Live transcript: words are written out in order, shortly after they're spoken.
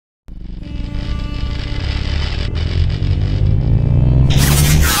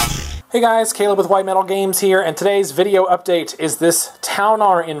Hey guys, Caleb with White Metal Games here, and today's video update is this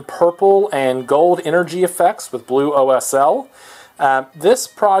Taunar in purple and gold energy effects with blue OSL. This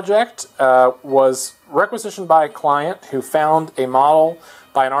project was requisitioned by a client who found a model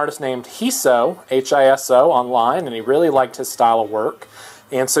by an artist named Hiso, H-I-S-O, online, and he really liked his style of work.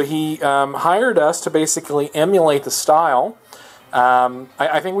 And so he hired us to basically emulate the style.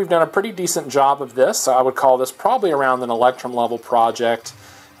 I think we've done a pretty decent job of this. I would call this probably around an Electrum level project.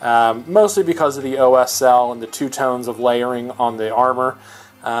 Mostly because of the OSL and the two tones of layering on the armor.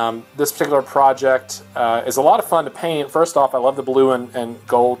 This particular project is a lot of fun to paint. First off, I love the blue and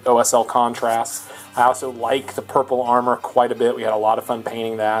gold OSL contrast. I also like the purple armor quite a bit. We had a lot of fun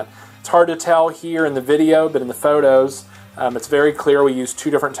painting that. It's hard to tell here in the video, but in the photos, it's very clear we used two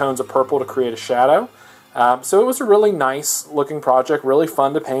different tones of purple to create a shadow. So it was a really nice looking project, really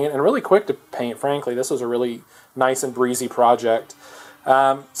fun to paint, and really quick to paint, frankly. This was a really nice and breezy project.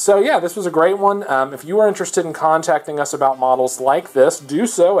 So yeah, this was a great one. If you are interested in contacting us about models like this, do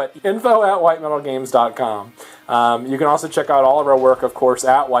so at info@whitemetalgames.com. You can also check out all of our work, of course,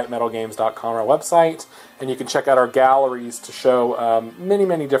 at whitemetalgames.com, our website, and you can check out our galleries to show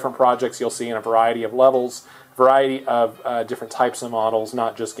many different projects you'll see in a variety of levels, variety of different types of models,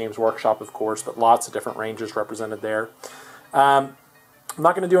 not just Games Workshop, of course, but lots of different ranges represented there. I'm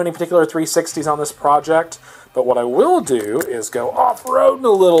not going to do any particular 360s on this project, but what I will do is go off-roading a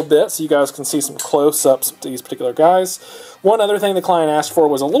little bit so you guys can see some close-ups of these particular guys. One other thing the client asked for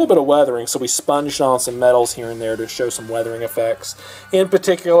was a little bit of weathering, so we sponged on some metals here and there to show some weathering effects. In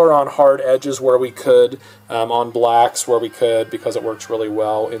particular on hard edges where we could, on blacks where we could, because it works really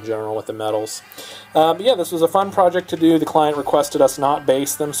well in general with the metals. But yeah, this was a fun project to do. The client requested us not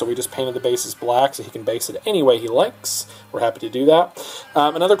base them, so we just painted the bases black so he can base it any way he likes. We're happy to do that.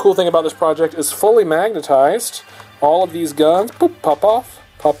 Another cool thing about this project is fully magnetized. All of these guns, boop, pop off,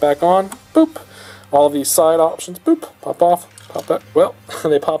 pop back on, boop. All of these side options, boop, pop off, pop back. Well,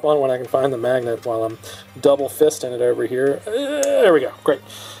 they pop on when I can find the magnet while I'm double fisting it over here. There we go, great.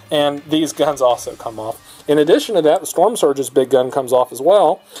 And these guns also come off. In addition to that, the Storm Surge's big gun comes off as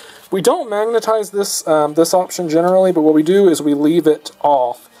well. We don't magnetize this, this option generally, but what we do is we leave it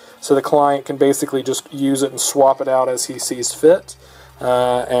off so the client can basically just use it and swap it out as he sees fit.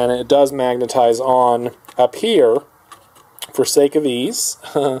 And it does magnetize on up here for sake of ease.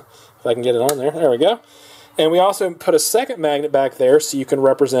 If I can get it on there. There we go. And we also put a second magnet back there so you can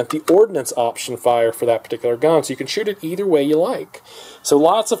represent the ordnance option fire for that particular gun. So you can shoot it either way you like. So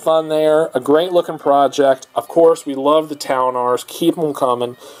lots of fun there. A great looking project. Of course, we love the Taunars. Keep them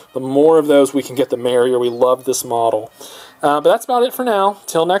coming. The more of those we can get, the merrier. We love this model. But that's about it for now.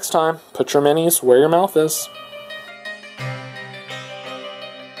 Till next time, put your minis where your mouth is.